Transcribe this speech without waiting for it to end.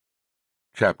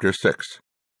Chapter 6.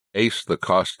 Ace the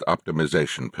Cost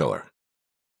Optimization Pillar.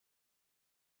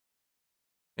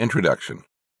 Introduction.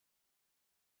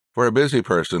 For a busy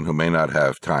person who may not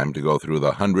have time to go through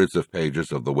the hundreds of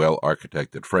pages of the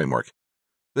well-architected framework,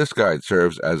 this guide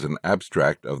serves as an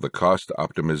abstract of the cost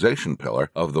optimization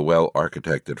pillar of the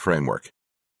well-architected framework.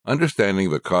 Understanding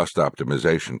the cost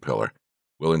optimization pillar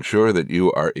will ensure that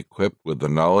you are equipped with the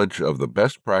knowledge of the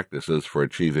best practices for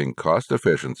achieving cost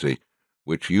efficiency,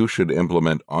 which you should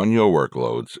implement on your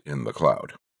workloads in the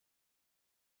cloud.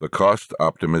 The cost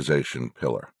optimization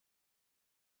pillar.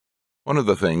 One of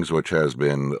the things which has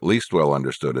been least well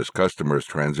understood as customers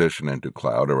transition into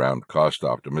cloud around cost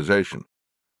optimization.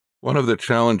 One of the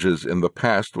challenges in the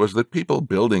past was that people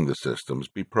building the systems,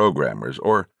 be programmers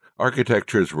or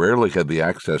architectures, rarely had the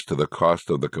access to the cost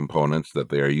of the components that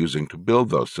they are using to build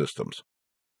those systems.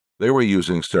 They were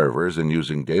using servers and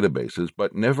using databases,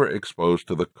 but never exposed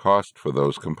to the cost for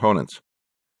those components.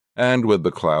 And with the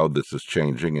cloud, this is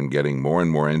changing and getting more and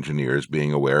more engineers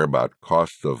being aware about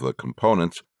costs of the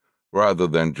components rather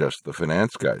than just the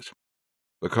finance guys.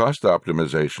 The cost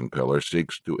optimization pillar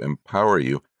seeks to empower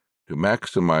you to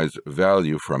maximize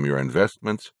value from your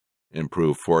investments,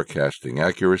 improve forecasting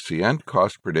accuracy and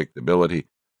cost predictability,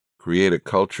 create a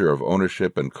culture of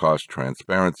ownership and cost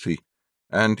transparency,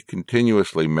 and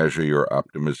continuously measure your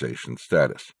optimization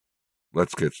status.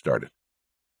 Let's get started.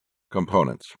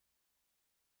 Components.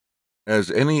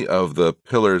 As any of the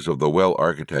pillars of the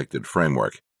well-architected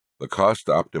framework, the cost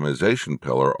optimization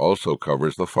pillar also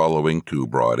covers the following two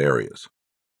broad areas: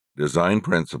 design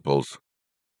principles,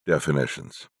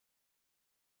 definitions.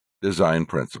 Design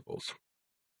principles.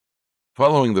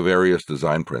 Following the various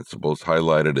design principles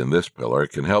highlighted in this pillar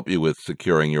can help you with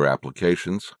securing your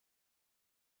applications.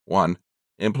 1.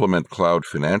 Implement cloud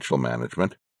financial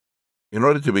management. In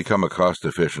order to become a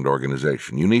cost-efficient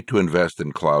organization, you need to invest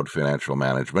in cloud financial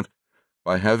management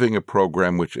by having a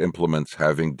program which implements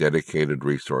having dedicated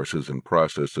resources and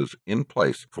processes in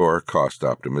place for cost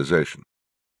optimization.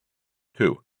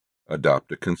 2.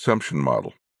 Adopt a consumption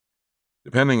model.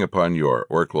 Depending upon your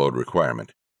workload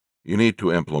requirement, you need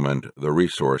to implement the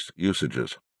resource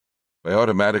usages. By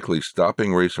automatically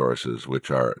stopping resources which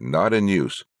are not in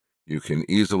use, you can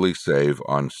easily save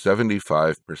on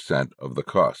 75% of the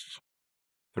costs.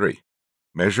 3.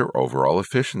 Measure overall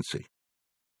efficiency.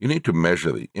 You need to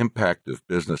measure the impact of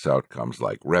business outcomes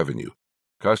like revenue,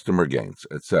 customer gains,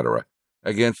 etc.,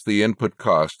 against the input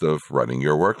cost of running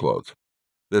your workloads.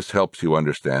 This helps you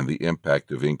understand the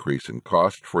impact of increase in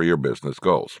cost for your business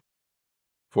goals.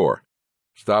 4.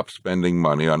 Stop spending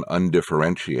money on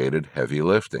undifferentiated heavy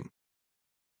lifting.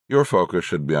 Your focus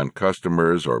should be on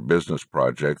customers or business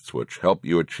projects which help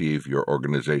you achieve your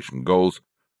organization goals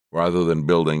rather than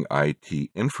building IT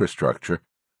infrastructure,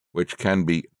 which can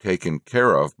be taken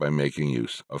care of by making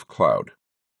use of cloud.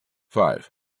 5.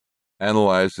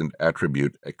 Analyze and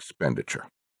attribute expenditure.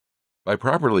 By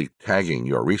properly tagging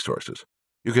your resources,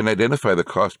 you can identify the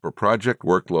cost per project,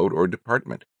 workload, or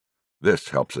department. This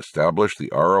helps establish the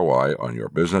ROI on your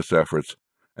business efforts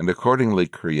and accordingly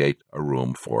create a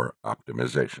room for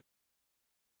optimization.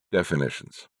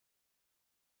 Definitions.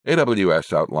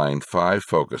 AWS outlined 5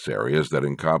 focus areas that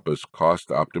encompass cost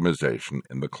optimization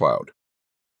in the cloud.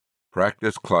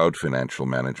 Practice cloud financial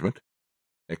management,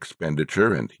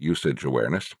 expenditure and usage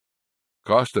awareness,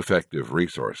 cost-effective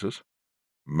resources,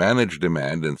 manage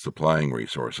demand in supplying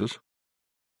resources,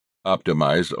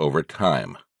 optimize over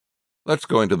time. Let's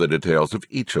go into the details of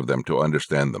each of them to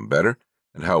understand them better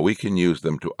and how we can use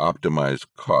them to optimize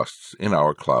costs in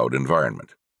our cloud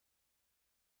environment.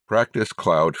 Practice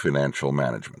cloud financial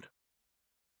management.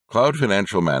 Cloud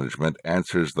financial management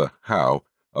answers the how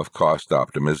of cost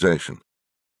optimization.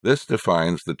 This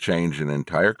defines the change in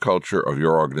entire culture of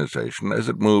your organization as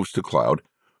it moves to cloud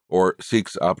or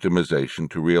seeks optimization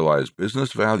to realize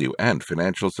business value and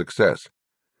financial success.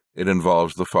 It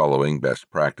involves the following best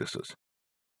practices.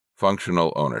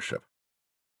 Functional ownership.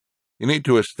 You need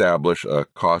to establish a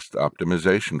cost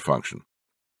optimization function.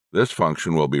 This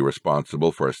function will be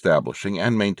responsible for establishing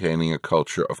and maintaining a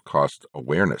culture of cost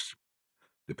awareness.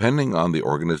 Depending on the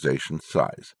organization's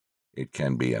size, it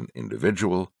can be an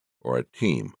individual or a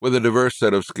team with a diverse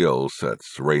set of skill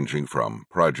sets ranging from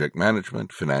project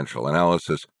management, financial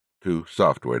analysis, to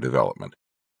software development.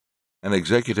 An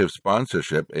executive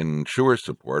sponsorship ensures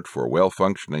support for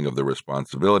well-functioning of the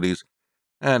responsibilities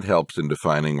and helps in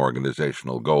defining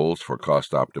organizational goals for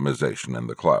cost optimization in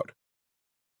the cloud.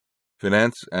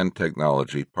 Finance and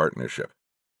technology partnership.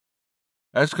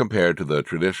 As compared to the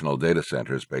traditional data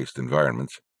centers-based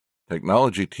environments,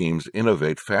 technology teams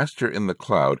innovate faster in the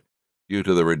cloud due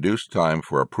to the reduced time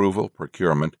for approval,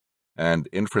 procurement, and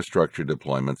infrastructure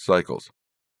deployment cycles.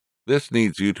 This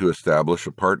needs you to establish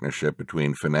a partnership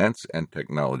between finance and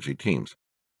technology teams.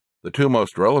 The two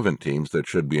most relevant teams that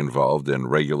should be involved in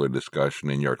regular discussion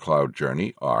in your cloud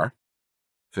journey are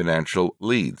financial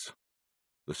leads.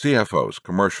 The CFOs,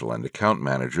 commercial, and account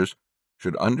managers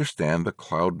should understand the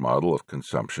cloud model of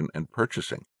consumption and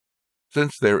purchasing.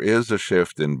 Since there is a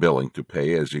shift in billing to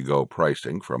pay-as-you-go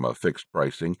pricing from a fixed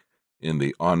pricing in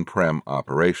the on-prem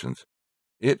operations,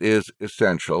 it is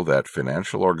essential that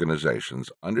financial organizations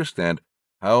understand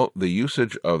how the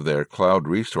usage of their cloud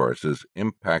resources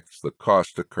impacts the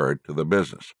cost incurred to the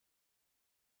business.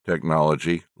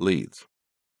 Technology leads.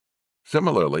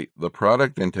 Similarly, the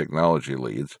product and technology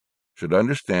leads should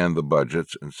understand the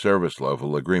budgets and service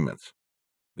level agreements.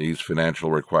 These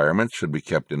financial requirements should be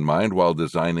kept in mind while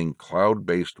designing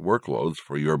cloud-based workloads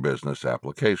for your business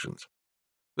applications.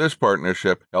 This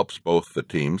partnership helps both the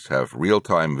teams have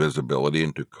real-time visibility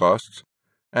into costs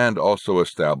and also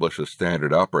establish a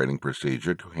standard operating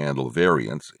procedure to handle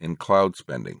variance in cloud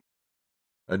spending.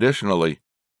 Additionally,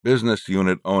 business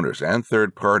unit owners and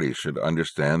third parties should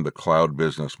understand the cloud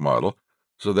business model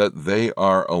so that they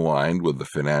are aligned with the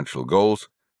financial goals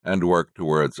and work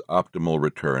towards optimal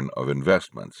return of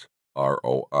investments,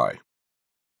 ROI.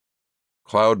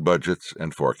 Cloud budgets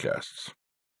and forecasts.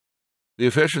 The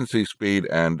efficiency, speed,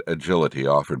 and agility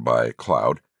offered by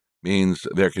cloud means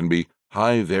there can be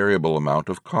high variable amount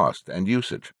of cost and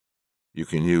usage. You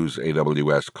can use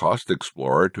AWS Cost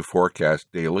Explorer to forecast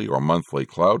daily or monthly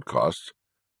cloud costs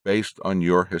based on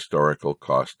your historical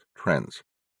cost trends.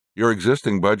 Your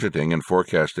existing budgeting and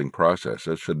forecasting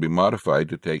processes should be modified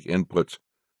to take inputs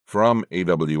from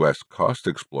AWS Cost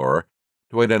Explorer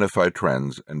to identify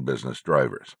trends and business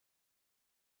drivers.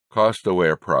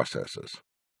 Cost-aware processes.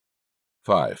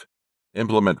 5.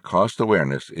 Implement cost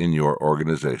awareness in your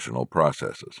organizational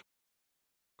processes.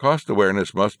 Cost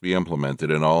awareness must be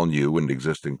implemented in all new and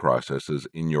existing processes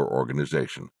in your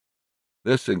organization.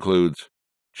 This includes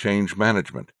change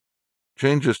management.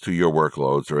 Changes to your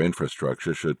workloads or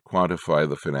infrastructure should quantify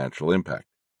the financial impact.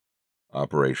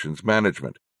 Operations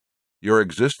management. Your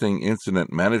existing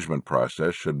incident management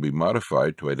process should be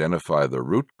modified to identify the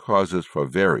root causes for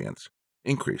variance,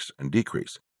 increase, and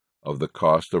decrease of the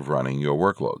cost of running your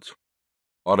workloads.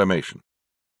 Automation.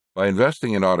 By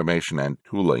investing in automation and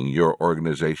tooling, your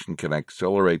organization can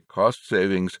accelerate cost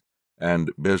savings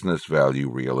and business value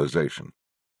realization.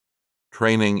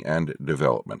 Training and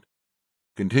development.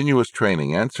 Continuous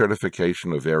training and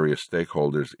certification of various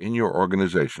stakeholders in your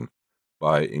organization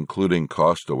by including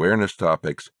cost awareness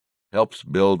topics helps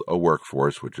build a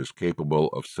workforce which is capable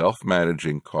of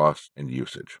self-managing costs and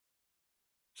usage.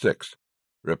 6.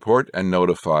 Report and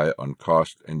notify on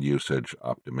cost and usage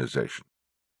optimization.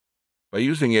 By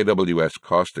using AWS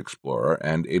Cost Explorer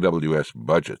and AWS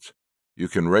Budgets, you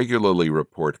can regularly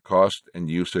report cost and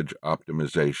usage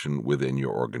optimization within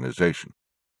your organization.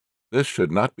 This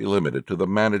should not be limited to the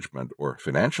management or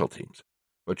financial teams,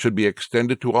 but should be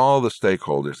extended to all the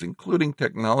stakeholders, including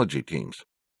technology teams.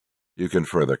 You can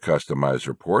further customize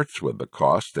reports with the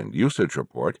Cost and Usage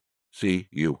Report,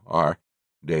 CUR,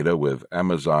 data with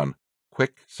Amazon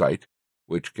QuickSight,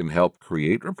 which can help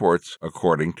create reports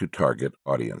according to target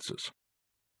audiences.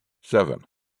 7.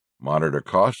 Monitor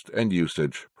cost and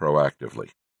usage proactively.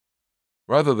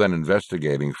 Rather than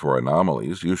investigating for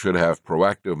anomalies, you should have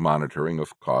proactive monitoring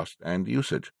of cost and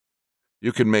usage.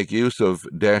 You can make use of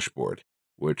Dashboard,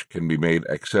 which can be made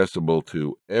accessible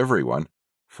to everyone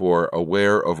for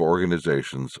aware of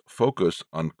organizations' focus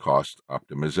on cost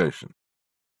optimization.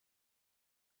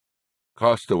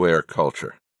 Cost-aware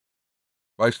culture.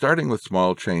 By starting with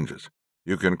small changes,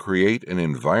 you can create an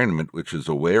environment which is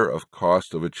aware of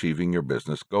cost of achieving your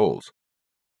business goals.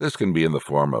 This can be in the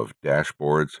form of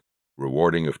dashboards,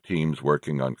 rewarding of teams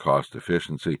working on cost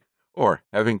efficiency, or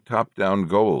having top-down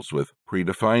goals with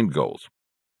predefined goals.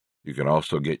 You can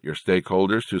also get your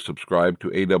stakeholders to subscribe to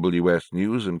AWS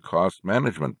News and Cost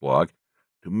Management blog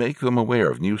to make them aware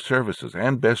of new services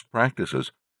and best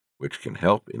practices which can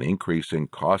help in increasing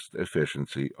cost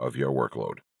efficiency of your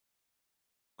workload.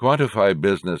 Quantify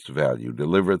business value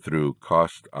delivered through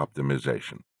cost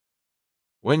optimization.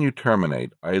 When you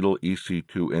terminate idle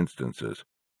EC2 instances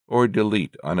or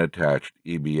delete unattached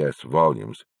EBS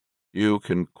volumes, you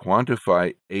can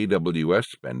quantify AWS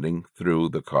spending through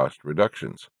the cost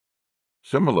reductions.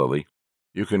 Similarly,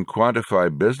 you can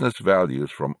quantify business values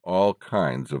from all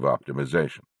kinds of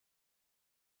optimization.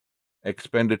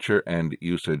 Expenditure and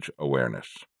usage awareness.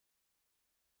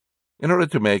 In order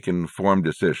to make informed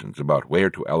decisions about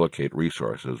where to allocate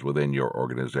resources within your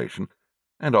organization,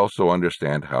 and also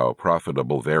understand how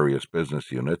profitable various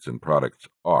business units and products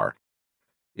are,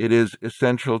 it is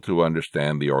essential to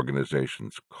understand the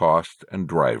organization's costs and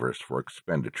drivers for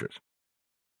expenditures.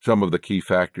 Some of the key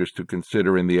factors to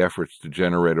consider in the efforts to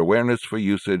generate awareness for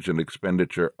usage and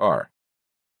expenditure are: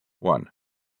 1.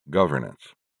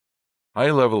 Governance.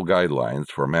 High-level guidelines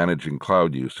for managing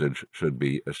cloud usage should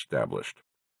be established.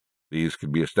 These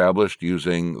can be established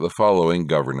using the following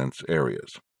governance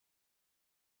areas.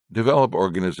 Develop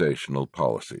organizational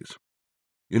policies.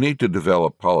 You need to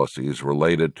develop policies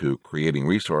related to creating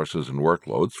resources and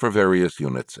workloads for various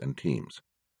units and teams.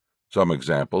 Some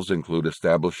examples include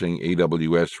establishing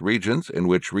AWS regions in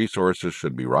which resources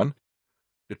should be run,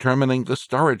 determining the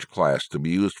storage class to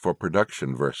be used for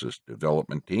production versus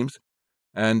development teams,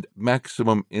 and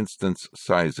maximum instance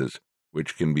sizes,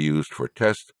 which can be used for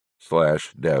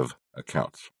test/dev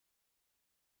accounts.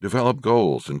 Develop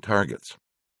goals and targets.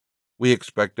 We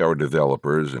expect our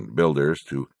developers and builders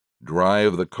to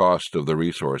drive the cost of the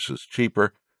resources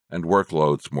cheaper and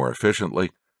workloads more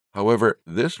efficiently. However,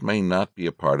 this may not be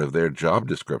a part of their job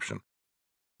description.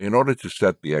 In order to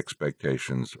set the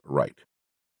expectations right,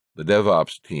 the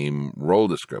DevOps team role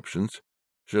descriptions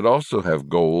should also have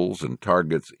goals and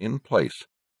targets in place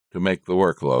to make the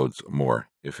workloads more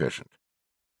efficient.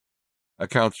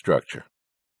 Account structure.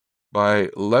 By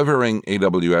leveraging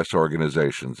AWS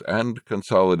organizations and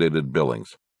consolidated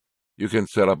billings, you can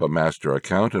set up a master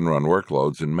account and run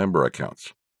workloads in member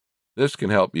accounts. This can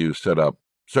help you set up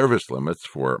service limits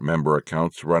for member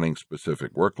accounts running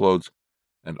specific workloads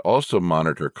and also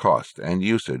monitor cost and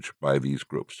usage by these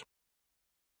groups.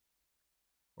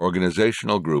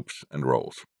 Organizational groups and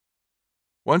roles.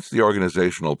 Once the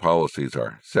organizational policies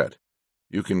are set,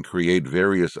 you can create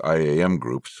various IAM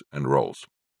groups and roles.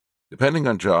 Depending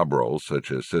on job roles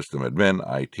such as system admin,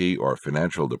 IT, or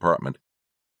financial department,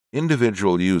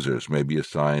 individual users may be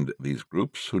assigned these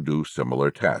groups who do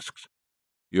similar tasks.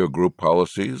 Your group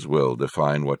policies will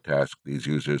define what tasks these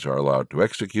users are allowed to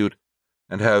execute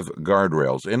and have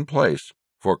guardrails in place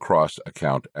for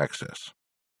cross-account access.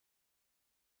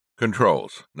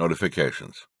 Controls,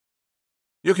 notifications.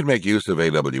 You can make use of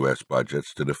AWS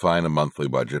budgets to define a monthly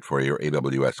budget for your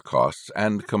AWS costs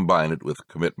and combine it with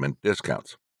commitment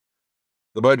discounts.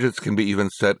 The budgets can be even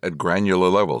set at granular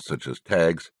levels such as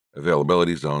tags,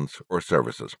 availability zones, or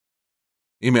services.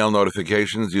 Email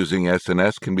notifications using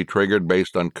SNS can be triggered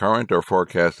based on current or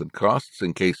forecasted costs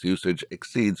in case usage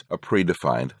exceeds a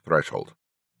predefined threshold.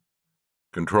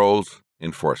 Controls,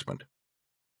 enforcement.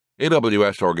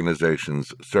 AWS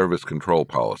organizations' service control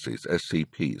policies,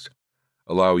 SCPs,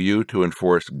 allow you to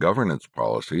enforce governance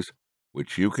policies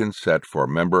which you can set for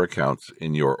member accounts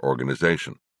in your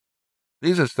organization.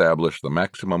 These establish the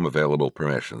maximum available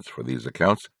permissions for these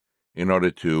accounts in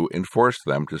order to enforce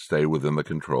them to stay within the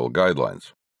control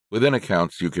guidelines. Within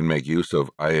accounts, you can make use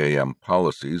of IAM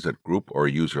policies at group or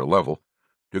user level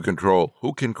to control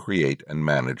who can create and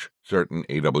manage certain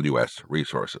AWS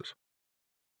resources.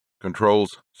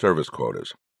 Controls, service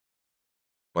quotas.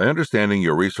 By understanding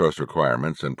your resource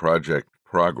requirements and project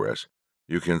progress,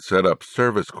 you can set up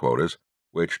service quotas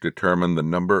which determine the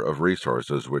number of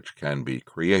resources which can be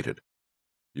created.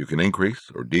 You can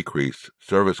increase or decrease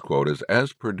service quotas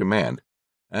as per demand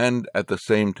and, at the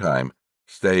same time,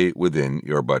 stay within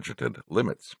your budgeted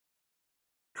limits.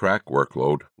 Track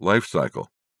workload lifecycle.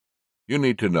 You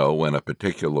need to know when a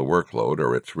particular workload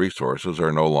or its resources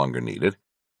are no longer needed,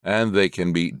 and they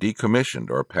can be decommissioned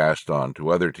or passed on to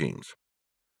other teams.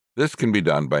 This can be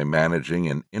done by managing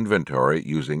an inventory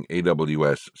using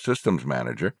AWS Systems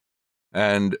Manager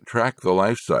and track the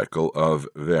lifecycle of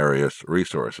various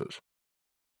resources.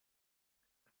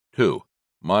 2.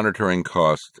 Monitoring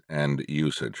cost and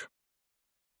usage.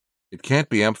 It can't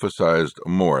be emphasized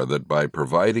more that by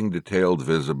providing detailed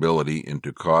visibility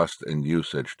into cost and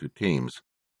usage to teams,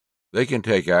 they can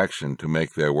take action to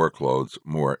make their workloads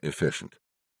more efficient.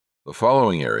 The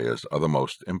following areas are the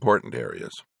most important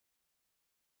areas.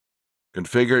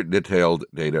 Configure detailed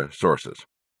data sources.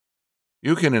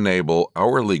 You can enable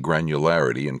hourly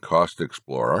granularity in Cost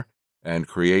Explorer and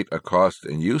create a cost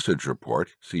and usage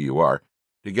report, CUR,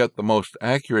 to get the most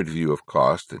accurate view of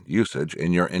cost and usage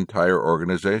in your entire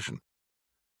organization.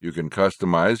 You can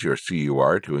customize your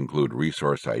CUR to include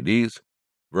resource IDs,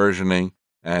 versioning,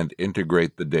 and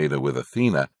integrate the data with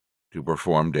Athena to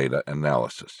perform data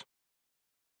analysis.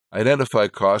 Identify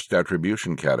cost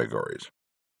attribution categories.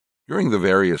 During the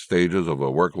various stages of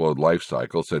a workload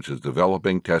lifecycle, such as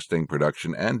developing, testing,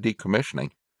 production, and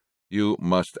decommissioning, you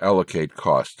must allocate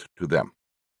cost to them.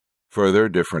 Further,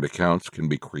 different accounts can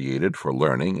be created for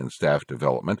learning and staff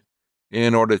development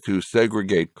in order to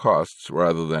segregate costs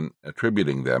rather than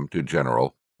attributing them to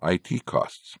general IT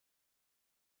costs.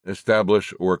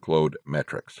 Establish workload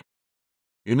metrics.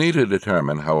 You need to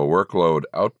determine how a workload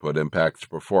output impacts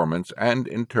performance and,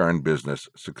 in turn, business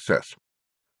success.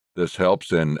 This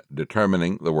helps in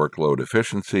determining the workload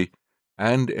efficiency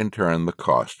and, in turn, the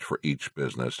cost for each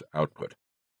business output.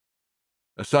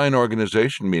 Assign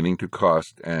organization meaning to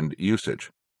cost and usage.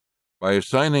 By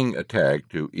assigning a tag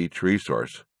to each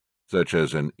resource, such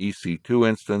as an EC2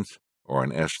 instance or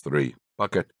an S3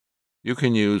 bucket, you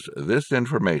can use this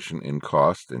information in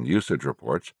cost and usage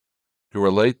reports to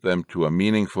relate them to a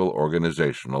meaningful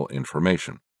organizational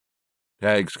information.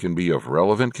 Tags can be of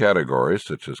relevant categories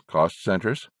such as cost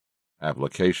centers,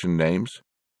 application names,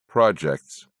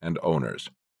 projects, and owners.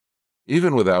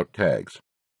 Even without tags,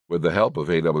 with the help of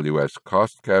AWS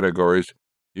cost categories,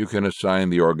 you can assign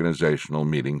the organizational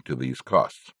meaning to these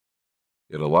costs.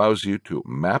 It allows you to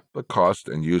map the cost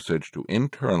and usage to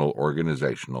internal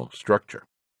organizational structure.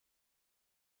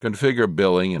 Configure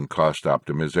billing and cost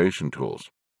optimization tools.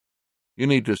 You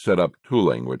need to set up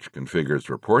tooling which configures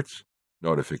reports,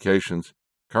 notifications,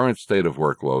 current state of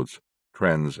workloads,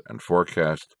 trends and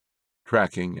forecast,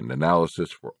 tracking and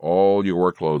analysis for all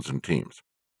your workloads and teams.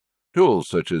 Tools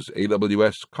such as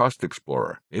AWS Cost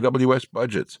Explorer, AWS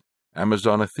Budgets,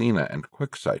 Amazon Athena, and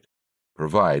QuickSight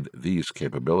provide these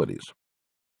capabilities.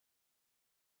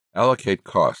 Allocate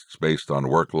costs based on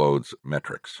workloads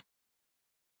metrics.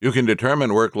 You can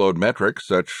determine workload metrics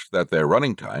such that their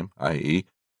running time, i.e.,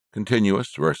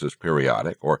 continuous versus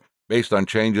periodic, or based on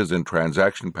changes in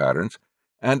transaction patterns,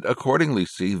 and accordingly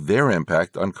see their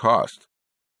impact on cost.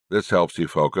 This helps you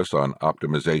focus on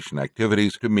optimization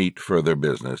activities to meet further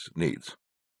business needs.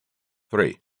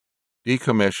 3.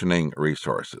 Decommissioning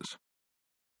resources.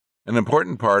 An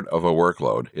important part of a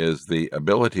workload is the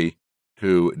ability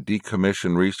to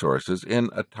decommission resources in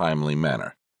a timely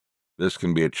manner. This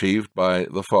can be achieved by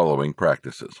the following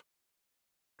practices.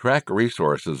 Track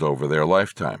resources over their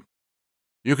lifetime.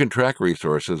 You can track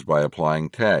resources by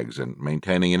applying tags and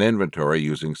maintaining an inventory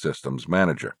using Systems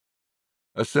Manager.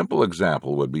 A simple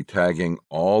example would be tagging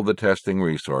all the testing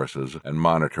resources and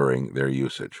monitoring their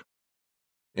usage.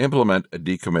 Implement a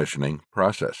decommissioning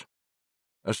process.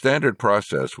 A standard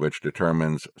process which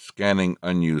determines scanning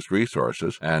unused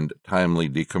resources and timely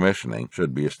decommissioning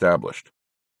should be established.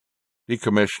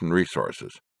 Decommission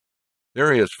resources.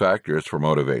 Various factors for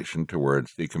motivation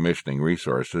towards decommissioning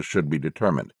resources should be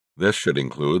determined. This should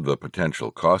include the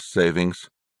potential cost savings,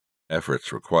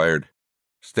 efforts required,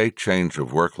 state change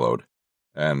of workload,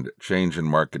 and change in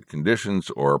market conditions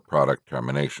or product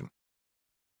termination.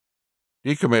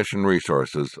 Decommission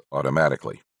resources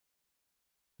automatically.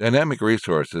 Dynamic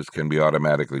resources can be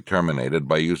automatically terminated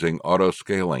by using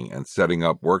auto-scaling and setting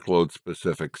up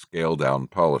workload-specific scale-down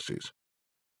policies.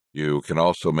 You can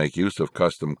also make use of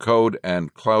custom code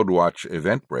and CloudWatch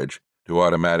Event Bridge to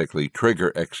automatically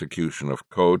trigger execution of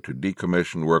code to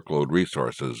decommission workload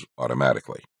resources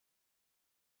automatically.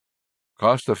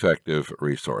 Cost-effective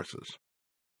resources.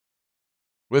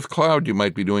 With cloud, you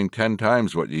might be doing 10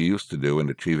 times what you used to do and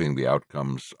achieving the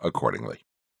outcomes accordingly.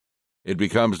 It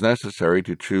becomes necessary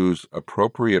to choose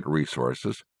appropriate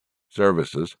resources,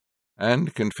 services,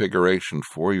 and configuration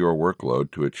for your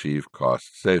workload to achieve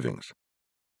cost savings.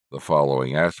 The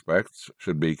following aspects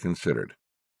should be considered.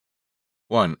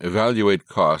 1. Evaluate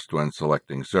cost when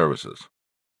selecting services.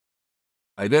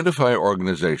 Identify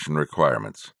organization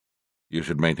requirements. You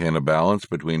should maintain a balance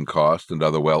between cost and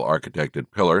other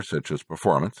well-architected pillars such as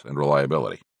performance and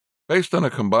reliability. Based on a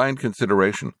combined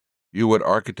consideration, you would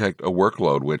architect a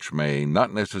workload which may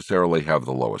not necessarily have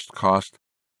the lowest cost,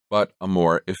 but a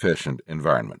more efficient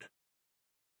environment.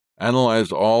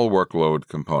 Analyze all workload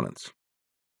components.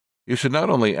 You should not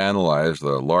only analyze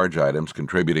the large items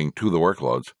contributing to the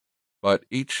workloads, but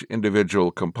each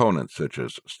individual component such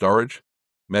as storage,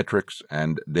 metrics,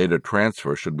 and data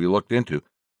transfer should be looked into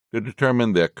to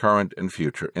determine their current and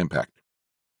future impact.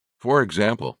 For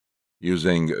example,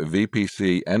 using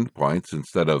VPC endpoints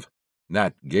instead of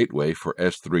NAT gateway for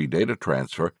S3 data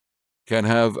transfer can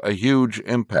have a huge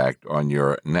impact on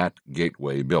your NAT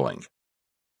gateway billing.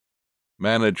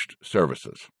 Managed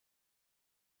services.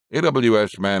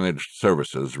 AWS managed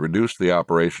services reduce the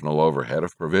operational overhead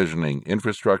of provisioning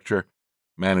infrastructure,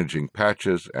 managing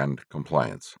patches, and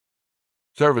compliance.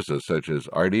 Services such as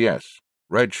RDS,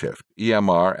 Redshift,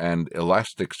 EMR, and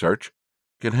Elasticsearch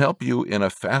can help you in a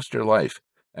faster life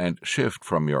and shift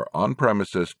from your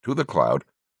on-premises to the cloud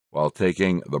while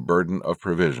taking the burden of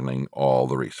provisioning all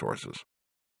the resources.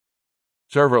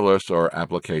 Serverless or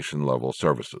application-level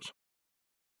services.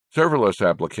 Serverless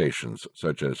applications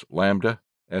such as Lambda,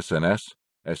 SNS,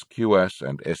 SQS,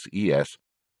 and SES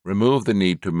remove the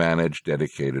need to manage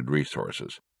dedicated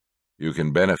resources. You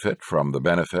can benefit from the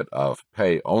benefit of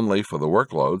pay only for the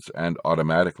workloads and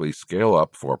automatically scale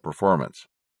up for performance.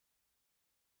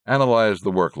 Analyze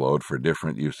the workload for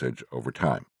different usage over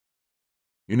time.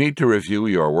 You need to review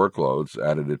your workloads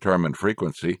at a determined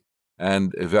frequency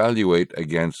and evaluate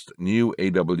against new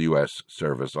AWS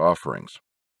service offerings.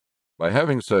 By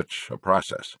having such a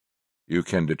process, you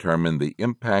can determine the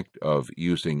impact of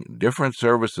using different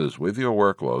services with your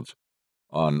workloads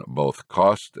on both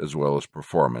cost as well as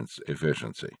performance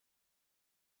efficiency.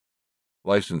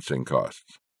 Licensing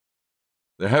costs.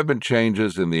 There have been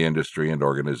changes in the industry, and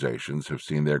organizations have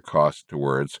seen their costs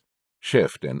towards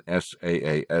shift in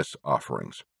SaaS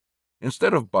offerings.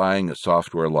 Instead of buying a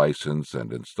software license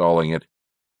and installing it,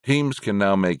 teams can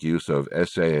now make use of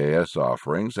SaaS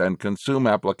offerings and consume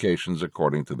applications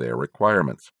according to their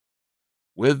requirements.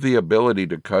 With the ability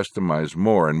to customize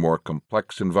more and more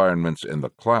complex environments in the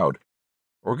cloud,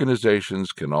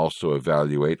 organizations can also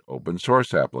evaluate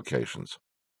open-source applications.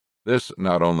 This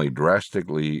not only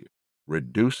drastically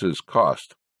reduces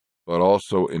cost, but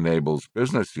also enables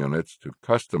business units to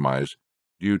customize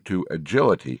due to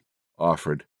agility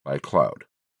offered by cloud.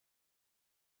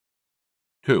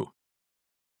 2.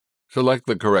 Select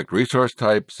the correct resource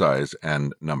type, size,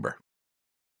 and number.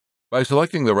 By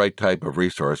selecting the right type of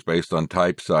resource based on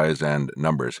type, size, and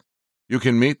numbers, you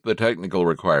can meet the technical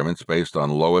requirements based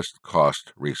on lowest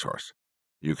cost resource.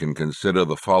 You can consider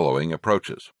the following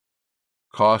approaches.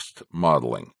 Cost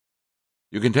modeling.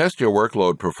 You can test your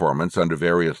workload performance under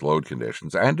various load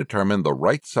conditions and determine the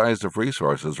right size of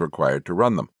resources required to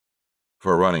run them.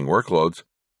 For running workloads,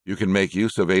 you can make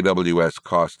use of AWS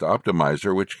Cost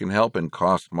Optimizer, which can help in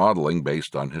cost modeling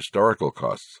based on historical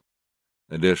costs.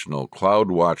 Additional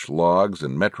CloudWatch logs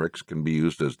and metrics can be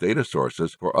used as data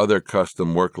sources for other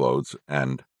custom workloads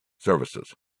and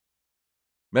services.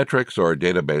 Metrics or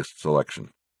database selection.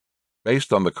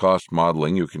 Based on the cost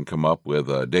modeling, you can come up with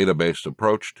a database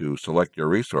approach to select your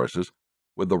resources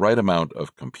with the right amount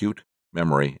of compute,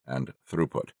 memory, and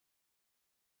throughput.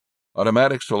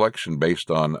 Automatic selection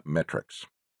based on metrics.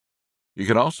 You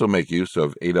can also make use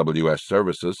of AWS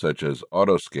services such as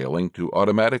autoscaling to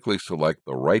automatically select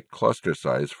the right cluster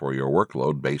size for your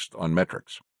workload based on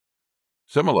metrics.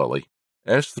 Similarly,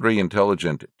 S3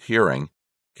 intelligent tiering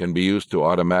can be used to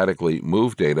automatically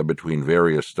move data between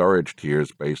various storage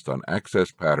tiers based on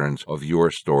access patterns of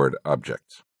your stored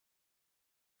objects.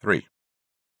 3.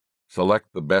 Select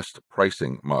the best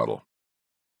pricing model.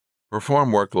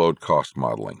 Perform workload cost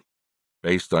modeling.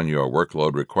 Based on your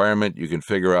workload requirement, you can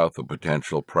figure out the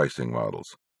potential pricing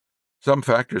models. Some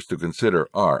factors to consider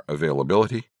are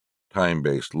availability,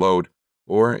 time-based load,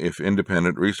 or if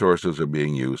independent resources are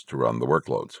being used to run the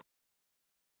workloads.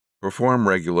 Perform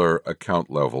regular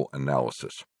account-level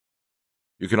analysis.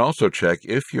 You can also check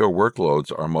if your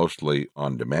workloads are mostly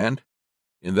on-demand.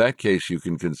 In that case, you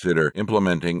can consider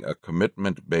implementing a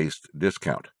commitment-based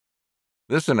discount.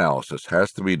 This analysis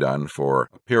has to be done for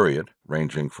a period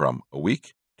ranging from a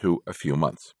week to a few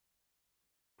months.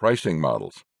 Pricing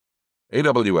models.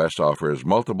 AWS offers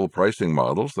multiple pricing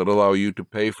models that allow you to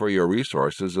pay for your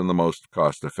resources in the most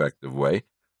cost-effective way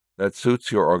that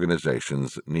suits your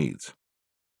organization's needs.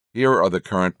 Here are the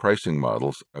current pricing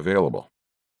models available.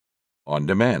 On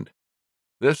demand.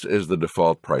 This is the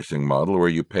default pricing model where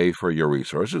you pay for your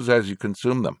resources as you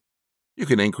consume them. You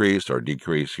can increase or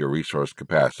decrease your resource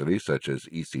capacity, such as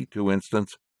EC2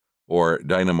 instance or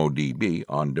DynamoDB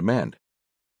on demand.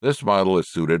 This model is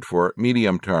suited for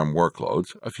medium-term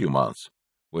workloads, a few months,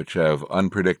 which have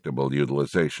unpredictable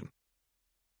utilization.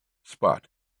 Spot.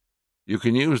 You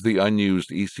can use the unused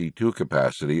EC2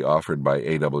 capacity offered by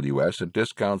AWS at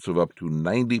discounts of up to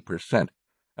 90%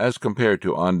 as compared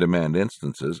to on-demand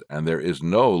instances, and there is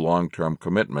no long-term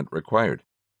commitment required.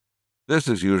 This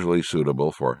is usually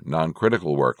suitable for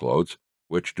non-critical workloads,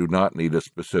 which do not need a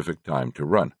specific time to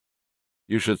run.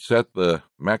 You should set the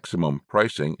maximum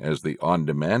pricing as the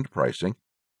on-demand pricing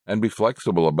and be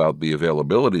flexible about the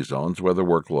availability zones where the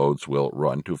workloads will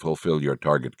run to fulfill your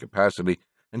target capacity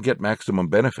and get maximum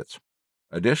benefits.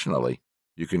 Additionally,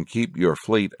 you can keep your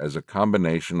fleet as a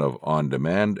combination of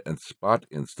on-demand and spot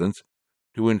instance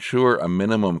to ensure a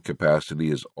minimum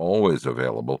capacity is always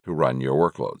available to run your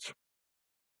workloads.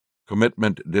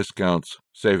 Commitment discounts,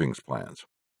 savings plans.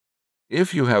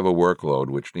 If you have a workload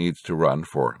which needs to run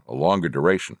for a longer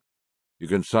duration, you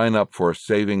can sign up for a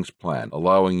savings plan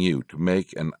allowing you to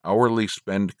make an hourly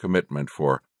spend commitment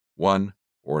for 1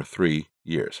 or 3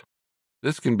 years.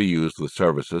 This can be used with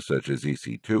services such as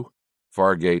EC2,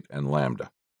 Fargate, and Lambda.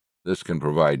 This can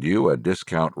provide you a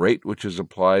discount rate which is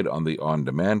applied on the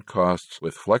on-demand costs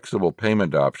with flexible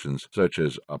payment options such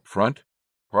as upfront,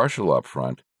 partial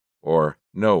upfront, or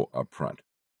no upfront.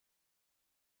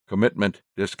 Commitment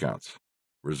discounts,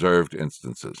 reserved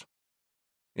instances.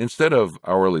 Instead of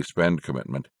hourly spend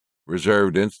commitment,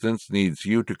 reserved instance needs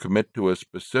you to commit to a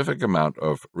specific amount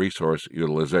of resource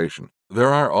utilization.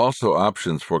 There are also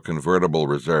options for convertible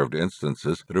reserved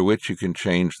instances through which you can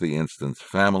change the instance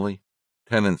family,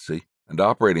 tenancy, and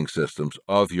operating systems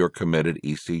of your committed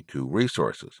EC2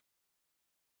 resources.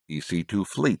 EC2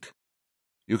 fleet.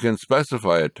 You can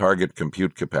specify a target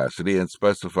compute capacity and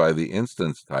specify the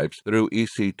instance types through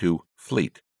EC2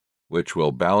 fleet, which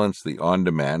will balance the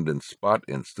on-demand and spot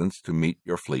instance to meet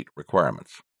your fleet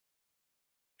requirements.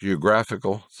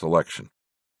 Geographical selection.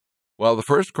 While the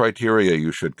first criteria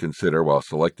you should consider while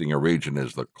selecting a region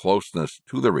is the closeness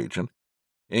to the region,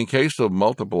 in case of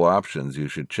multiple options, you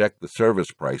should check the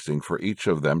service pricing for each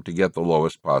of them to get the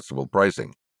lowest possible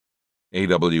pricing.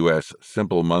 AWS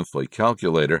Simple Monthly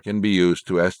Calculator can be used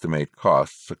to estimate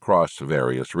costs across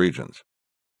various regions.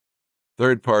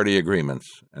 Third-party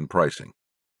agreements and pricing.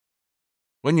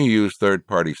 When you use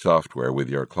third-party software with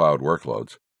your cloud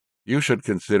workloads, you should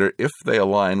consider if they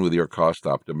align with your cost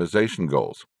optimization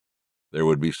goals. There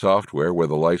would be software where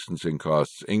the licensing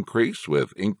costs increase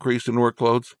with increase in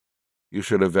workloads. You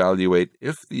should evaluate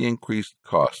if the increased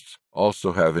costs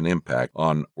also have an impact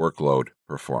on workload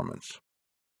performance.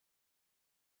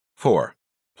 4.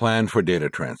 Plan for data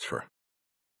transfer.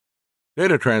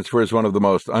 Data transfer is one of the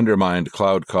most undermined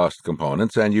cloud cost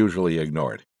components and usually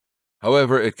ignored.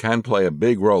 However, it can play a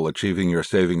big role achieving your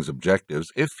savings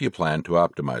objectives if you plan to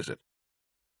optimize it.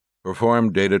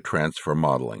 Perform data transfer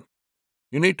modeling.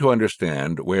 You need to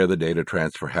understand where the data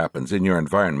transfer happens in your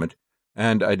environment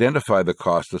and identify the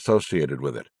cost associated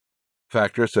with it.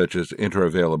 Factors such as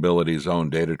interavailability zone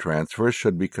data transfers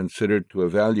should be considered to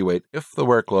evaluate if the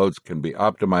workloads can be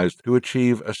optimized to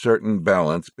achieve a certain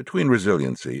balance between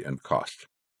resiliency and cost.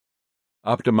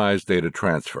 Optimize data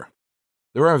transfer.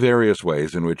 There are various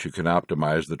ways in which you can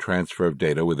optimize the transfer of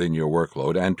data within your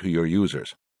workload and to your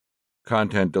users.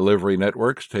 Content delivery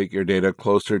networks take your data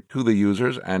closer to the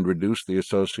users and reduce the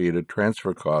associated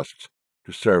transfer costs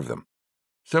to serve them.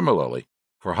 Similarly,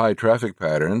 for high traffic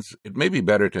patterns, it may be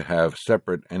better to have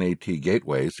separate NAT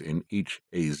gateways in each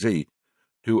AZ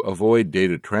to avoid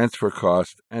data transfer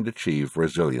costs and achieve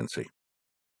resiliency.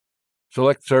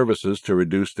 Select services to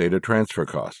reduce data transfer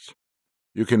costs.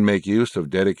 You can make use of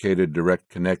dedicated Direct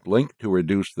Connect link to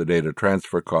reduce the data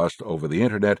transfer cost over the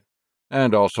Internet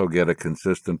and also get a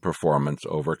consistent performance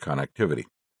over connectivity.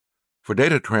 For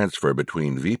data transfer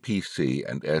between VPC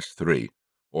and S3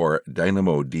 or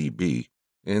DynamoDB,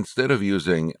 instead of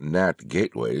using NAT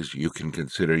gateways, you can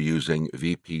consider using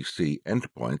VPC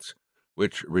endpoints,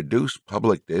 which reduce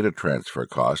public data transfer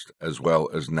cost as well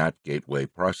as NAT gateway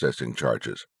processing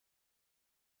charges.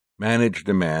 Manage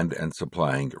demand and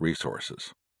supplying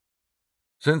resources.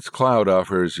 Since cloud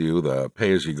offers you the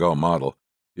pay-as-you-go model,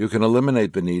 you can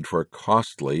eliminate the need for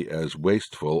costly as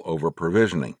wasteful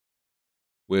over-provisioning.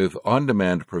 With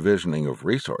on-demand provisioning of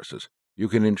resources, you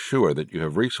can ensure that you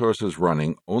have resources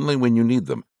running only when you need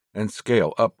them and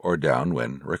scale up or down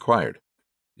when required.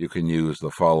 You can use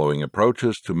the following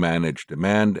approaches to manage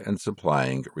demand and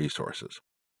supplying resources.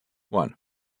 1.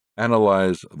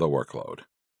 Analyze the workload.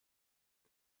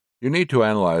 You need to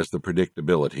analyze the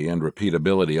predictability and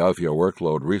repeatability of your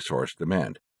workload resource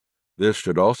demand. This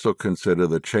should also consider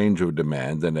the change of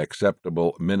demand and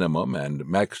acceptable minimum and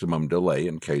maximum delay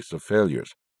in case of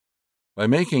failures. By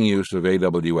making use of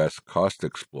AWS Cost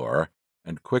Explorer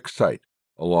and QuickSight,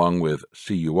 along with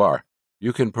CUR,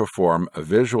 you can perform a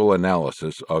visual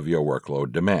analysis of your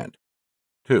workload demand.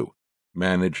 2.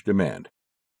 Manage demand.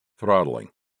 Throttling.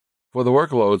 For the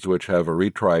workloads which have a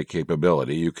retry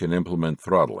capability, you can implement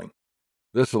throttling.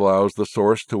 This allows the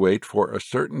source to wait for a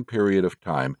certain period of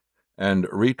time and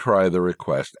retry the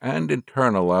request, and in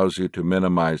turn allows you to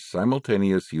minimize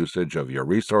simultaneous usage of your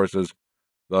resources,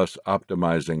 thus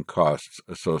optimizing costs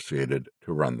associated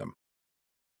to run them.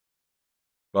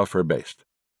 Buffer-based.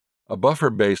 A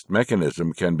buffer-based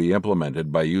mechanism can be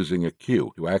implemented by using a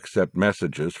queue to accept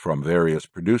messages from various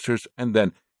producers and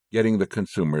then getting the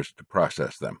consumers to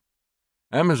process them.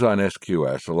 Amazon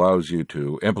SQS allows you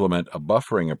to implement a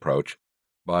buffering approach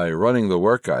by running the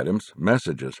work items,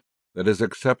 messages, that is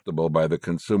acceptable by the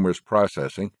consumer's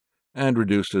processing and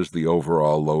reduces the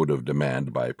overall load of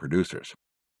demand by producers.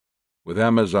 With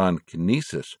Amazon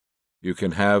Kinesis, you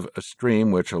can have a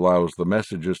stream which allows the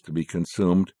messages to be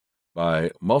consumed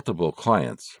by multiple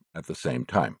clients at the same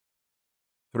time.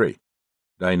 3.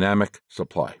 Dynamic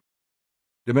supply.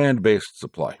 Demand-based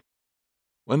supply.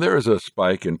 When there is a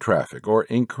spike in traffic or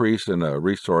increase in a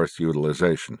resource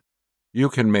utilization, You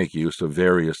can make use of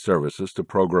various services to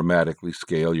programmatically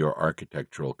scale your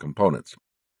architectural components.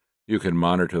 You can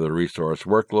monitor the resource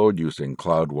workload using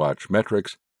CloudWatch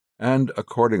metrics and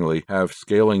accordingly have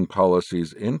scaling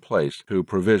policies in place to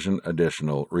provision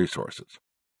additional resources.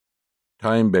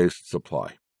 Time-based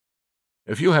supply.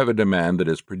 If you have a demand that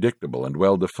is predictable and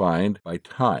well-defined by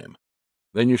time,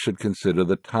 then you should consider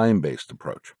the time-based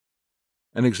approach.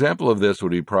 An example of this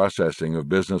would be processing of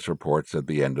business reports at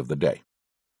the end of the day.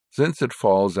 Since it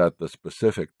falls at the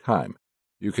specific time,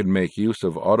 you can make use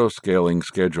of auto-scaling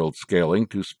scheduled scaling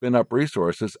to spin up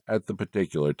resources at the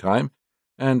particular time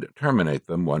and terminate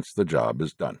them once the job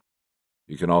is done.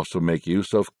 You can also make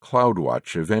use of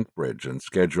CloudWatch Event Bridge and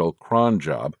schedule cron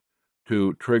job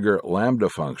to trigger Lambda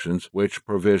functions which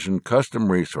provision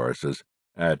custom resources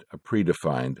at a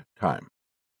predefined time.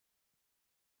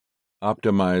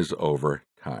 Optimize over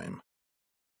time.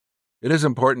 It is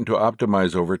important to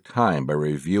optimize over time by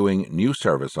reviewing new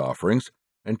service offerings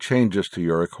and changes to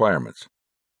your requirements.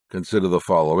 Consider the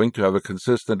following to have a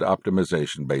consistent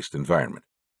optimization-based environment.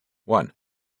 1.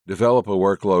 Develop a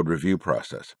workload review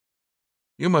process.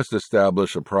 You must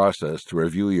establish a process to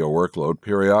review your workload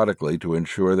periodically to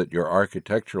ensure that your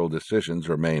architectural decisions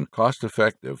remain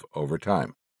cost-effective over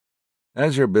time.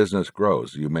 As your business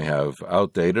grows, you may have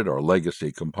outdated or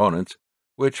legacy components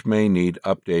which may need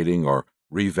updating or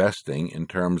revesting in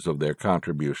terms of their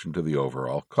contribution to the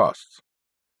overall costs.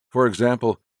 For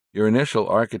example, your initial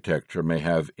architecture may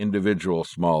have individual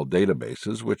small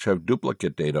databases which have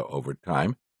duplicate data over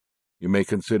time. You may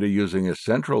consider using a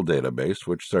central database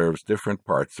which serves different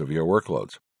parts of your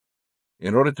workloads.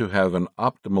 In order to have an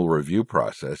optimal review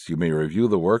process, you may review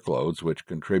the workloads which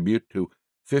contribute to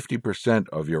 50%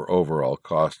 of your overall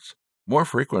costs more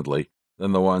frequently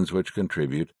than the ones which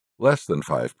contribute less than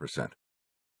 5%.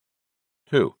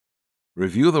 2.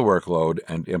 Review the workload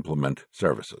and implement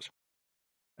services.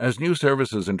 As new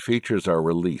services and features are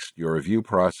released, your review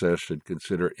process should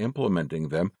consider implementing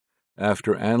them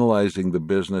after analyzing the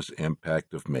business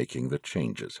impact of making the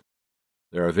changes.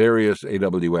 There are various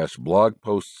AWS blog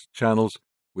posts channels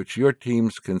which your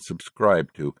teams can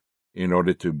subscribe to in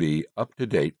order to be up to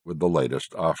date with the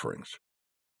latest offerings.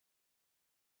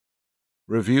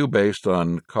 Review based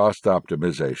on cost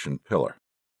optimization pillar.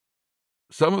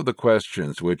 Some of the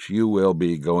questions which you will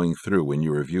be going through when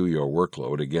you review your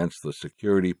workload against the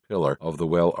security pillar of the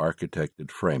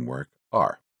well-architected framework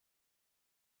are: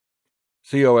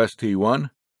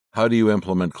 COST1, how do you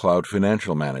implement cloud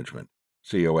financial management?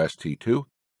 COST2,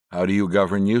 how do you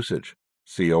govern usage?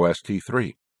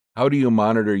 COST3, how do you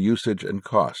monitor usage and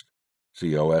cost?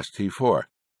 COST4,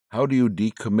 how do you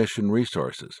decommission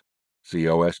resources?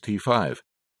 COST5,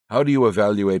 how do you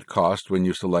evaluate cost when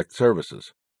you select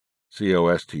services?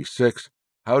 COST6,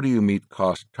 how do you meet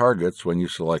cost targets when you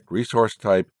select resource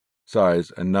type,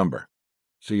 size, and number?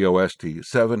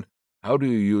 COST7, how do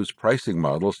you use pricing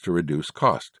models to reduce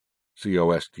cost?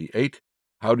 COST8,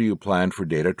 how do you plan for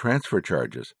data transfer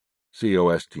charges?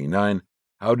 COST9,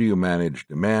 how do you manage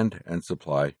demand and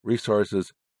supply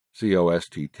resources?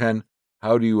 COST10,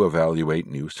 how do you evaluate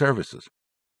new services?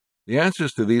 The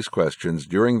answers to these questions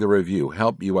during the review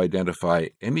help you identify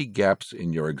any gaps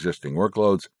in your existing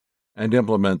workloads and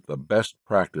implement the best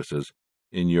practices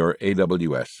in your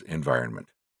AWS environment.